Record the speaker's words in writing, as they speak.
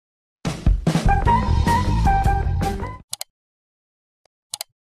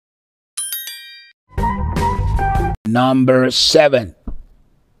Number 7,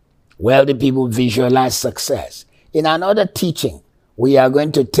 wealthy people visualize success. In another teaching, we are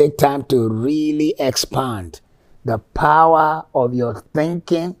going to take time to really expand the power of your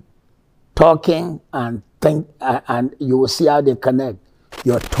thinking, talking, and and you will see how they connect.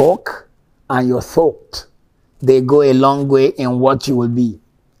 Your talk and your thought, they go a long way in what you will be.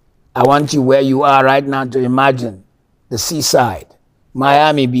 I want you where you are right now to imagine the seaside,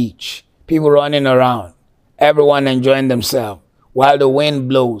 Miami Beach, people running around, everyone enjoying themselves while the wind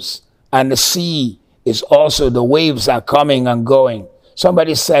blows, and the sea is also, the waves are coming and going.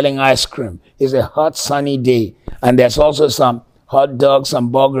 Somebody's selling ice cream. It's a hot sunny day, and there's also some hot dogs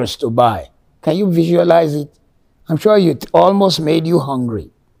and burgers to buy. Can you visualize it? I'm sure it almost made you hungry.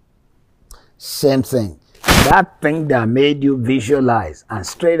 Same thing. That thing that made you visualize, and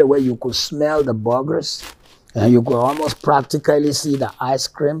straight away you could smell the burgers, and you could almost practically see the ice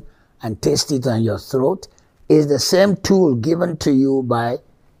cream and taste it on your throat, is the same tool given to you by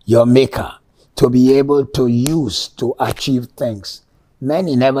your maker to be able to use to achieve things.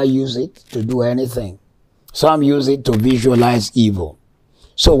 Many never use it to do anything. Some use it to visualize evil.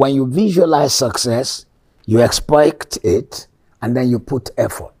 So when you visualize success, you exploit it, and then you put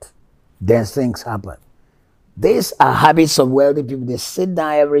effort. Then things happen. These are habits of wealthy people. They sit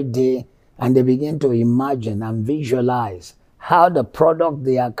down every day and they begin to imagine and visualize how the product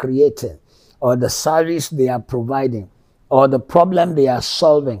they are creating, or the service they are providing, or the problem they are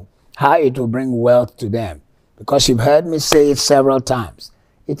solving, how it will bring wealth to them. Because you've heard me say it several times.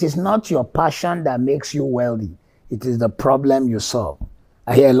 It is not your passion that makes you wealthy. It is the problem you solve.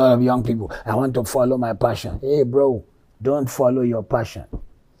 I hear a lot of young people, I want to follow my passion. Hey bro, don't follow your passion.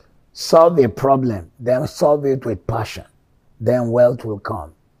 Solve a problem, then solve it with passion. Then wealth will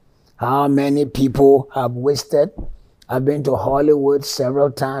come. How many people have wasted? I've been to Hollywood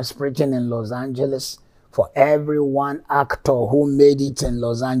several times, preaching in Los Angeles. For every one actor who made it in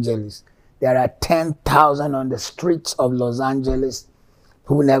Los Angeles, there are 10,000 on the streets of Los Angeles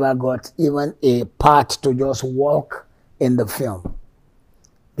who never got even a part to just walk in the film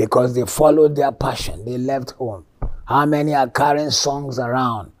because they followed their passion. They left home. How many are carrying songs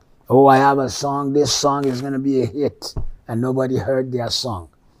around? Oh, I have a song. This song is going to be a hit. And nobody heard their song.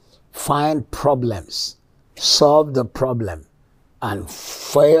 Find problems. Solve the problem. And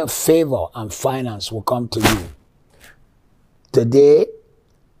favor and finance will come to you. Today,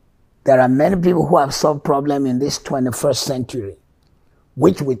 there are many people who have solved problems in this 21st century,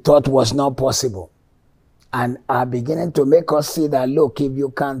 which we thought was not possible, and are beginning to make us see that, look, if you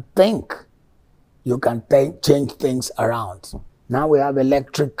can think, you can change things around. Now we have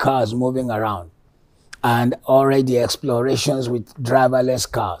electric cars moving around, and already explorations with driverless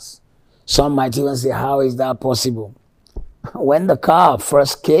cars. Some might even say, how is that possible? When the car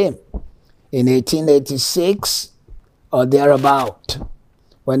first came in 1886 or thereabout,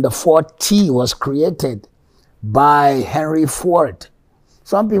 when the Ford T was created by Henry Ford,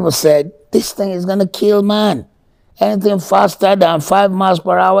 some people said, this thing is going to kill man. Anything faster than 5 miles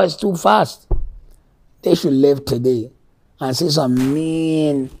per hour is too fast. They should live today and see some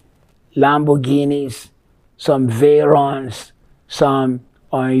mean Lamborghinis, some Veyrons, some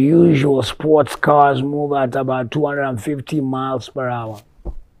unusual sports cars move at about 250 miles per hour.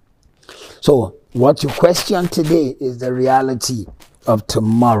 So what you question today is the reality of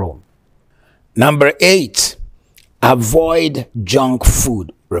tomorrow. Number 8, avoid junk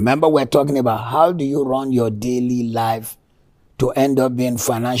food. Remember, we're talking about how do you run your daily life to end up being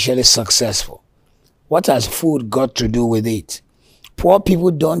financially successful. What has food got to do with it? Poor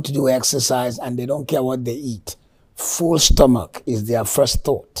people don't do exercise and they don't care what they eat. Full stomach is their first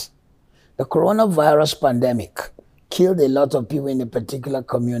thought. The coronavirus pandemic killed a lot of people in a particular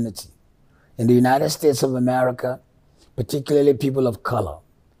community. In the United States of America, particularly people of color.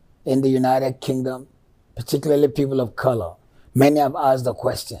 In the United Kingdom, particularly people of color. Many have asked the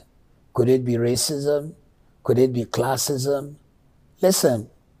question, could it be racism? Could it be classism? Listen,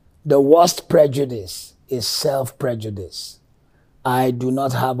 the worst prejudice is self-prejudice. I do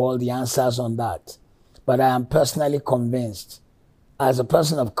not have all the answers on that. But I am personally convinced, as a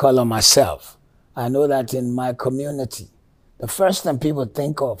person of color myself, I know that in my community, the first thing people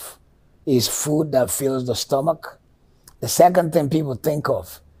think of is food that fills the stomach. The second thing people think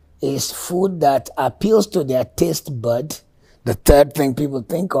of is food that appeals to their taste bud. The third thing people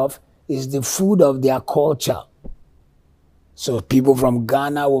think of is the food of their culture. So people from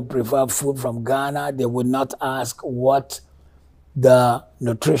Ghana will prefer food from Ghana. They would not ask what the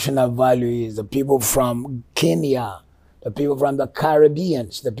nutritional value is. The people from Kenya, the people from the Caribbean,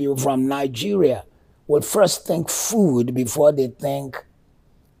 the people from Nigeria will first think food before they think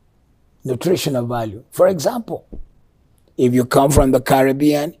nutritional value. For example, If you come from the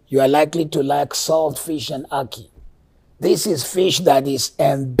Caribbean, you are likely to like salt fish and ackee. This is fish that is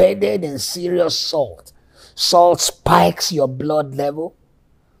embedded in serious salt. Salt spikes your blood level.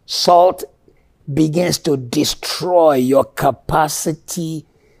 Salt begins to destroy your capacity,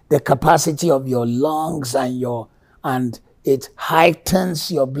 the capacity of your lungs and it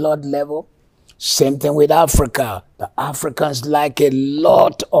heightens your blood level. Same thing with Africa. The Africans like a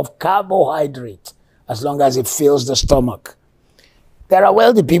lot of carbohydrate as long as it fills the stomach. There are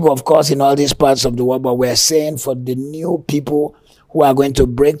wealthy people, of course, in all these parts of the world, but we're saying for the new people who are going to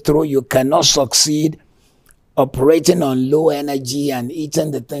break through, you cannot succeed operating on low energy and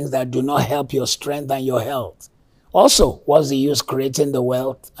eating the things that do not help your strength and your health. Also, what's the use creating the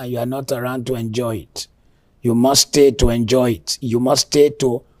wealth and you are not around to enjoy it? You must stay to enjoy it. You must stay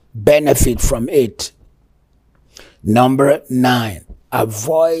to benefit from it. Number 9,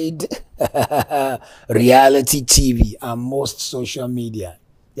 avoid reality TV and most social media.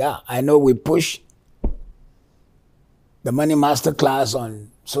 Yeah, I know we push the Money Masterclass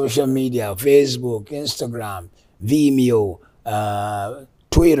on social media, Facebook, Instagram, Vimeo,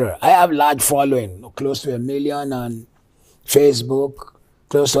 Twitter. I have large following, close to 1 million on Facebook,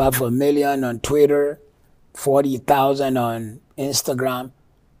 close to 500,000 on Twitter, 40,000 on Instagram.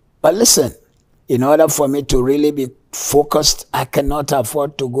 But listen, in order for me to really be focused, I cannot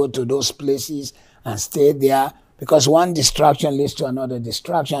afford to go to those places and stay there because one distraction leads to another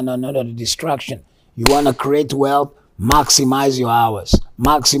distraction, another distraction. You want to create wealth, maximize your hours,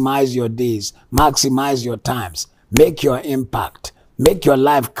 maximize your days, maximize your times, make your impact, make your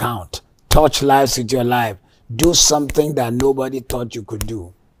life count, touch lives with your life, do something that nobody thought you could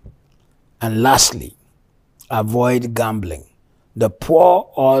do. And lastly, avoid gambling. The poor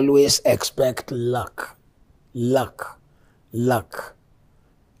always expect luck. Luck.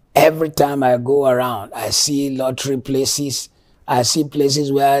 Every time I go around, I see lottery places. I see places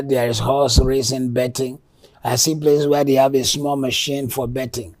where there is horse racing betting. I see places where they have a small machine for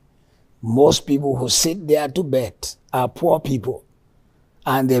betting. Most people who sit there to bet are poor people.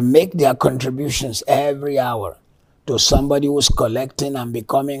 And they make their contributions every hour to somebody who's collecting and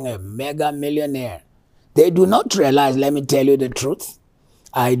becoming a mega millionaire. They do not realize, let me tell you the truth,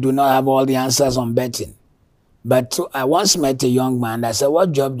 I do not have all the answers on betting. But I once met a young man. I said,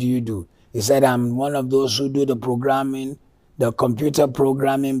 what job do you do? He said, I'm one of those who do the programming, the computer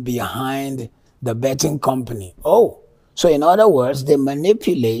programming behind the betting company. Oh, so in other words, they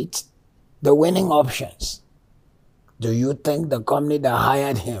manipulate the winning options. Do you think the company that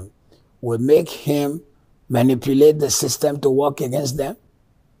hired him will make him manipulate the system to work against them?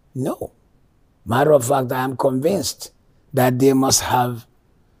 No. Matter of fact, I am convinced that they must have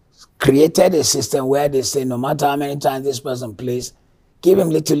created a system where they say no matter how many times this person plays, give him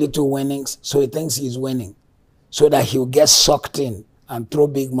little winnings so he thinks he's winning, so that he'll get sucked in and throw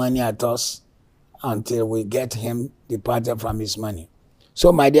big money at us until we get him departed from his money.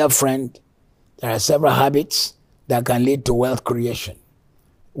 So my dear friend, there are several habits that can lead to wealth creation.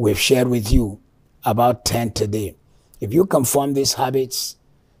 We've shared with you about 10 today. If you can form these habits,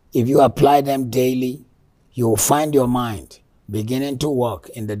 if you apply them daily, you will find your mind beginning to work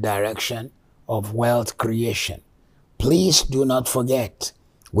in the direction of wealth creation. Please do not forget,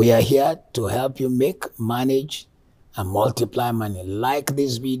 we are here to help you make, manage, and multiply money. Like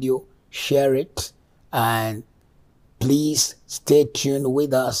this video, share it, and please stay tuned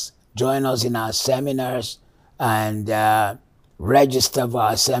with us. Join us in our seminars and register for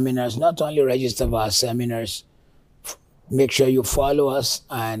our seminars. Not only register for our seminars, make sure you follow us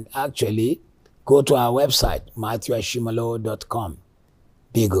and actually go to our website, MatthewAshimolowo.com.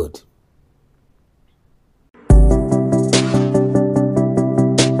 Be good.